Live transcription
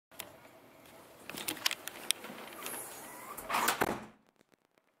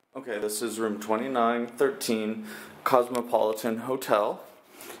Okay, this is room 2913, Cosmopolitan Hotel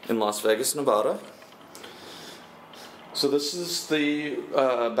in Las Vegas, Nevada. So this is the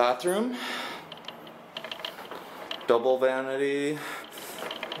bathroom, double vanity,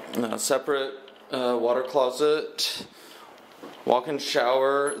 separate water closet, walk-in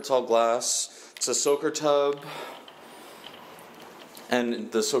shower, it's all glass, it's a soaker tub,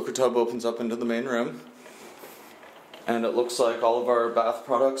 and the soaker tub opens up into the main room. And it looks like all of our bath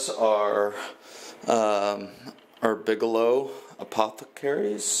products are Bigelow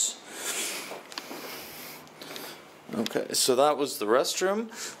apothecaries. Okay, so that was the restroom.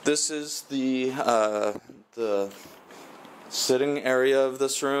 This is the sitting area of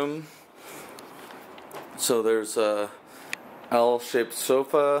this room. So there's a L-shaped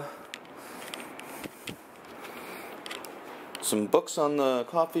sofa, some books on the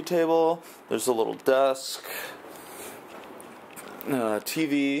coffee table. There's a little desk.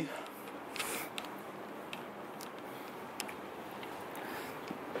 TV.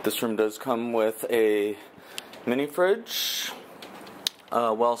 This room does come with a mini fridge,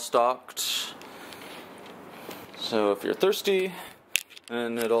 well stocked. So if you're thirsty,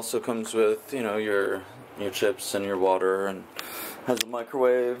 and it also comes with, you know, your chips and your water, and has a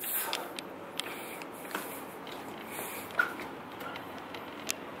microwave.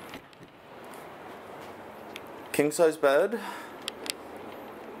 King size bed.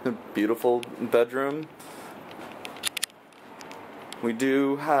 A beautiful bedroom. We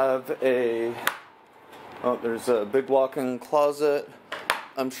do have there's a big walk-in closet.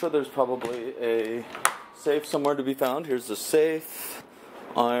 I'm sure there's probably a safe somewhere to be found. Here's the safe,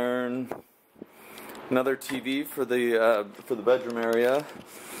 iron, another TV for the bedroom area.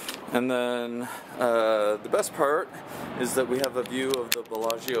 And then the best part is that we have a view of the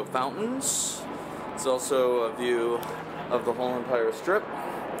Bellagio fountains. It's also a view of the whole entire strip.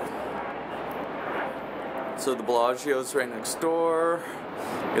 So the Bellagio is right next door.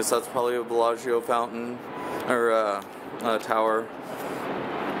 I guess that's probably a Bellagio fountain or tower.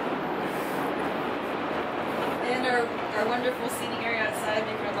 And our wonderful seating area outside.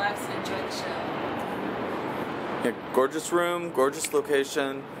 You can relax and enjoy the show. Yeah, gorgeous room, gorgeous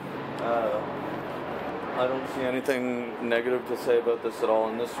location. I don't see anything negative to say about this at all.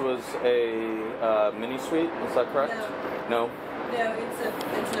 And this was a mini suite. Is that correct? No. No. No,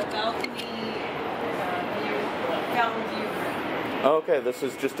 it's a balcony. Fountain view room. Okay, this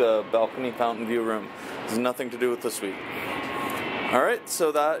is just a balcony fountain view room. It has nothing to do with the suite. Alright,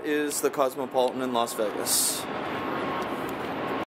 so that is the Cosmopolitan in Las Vegas.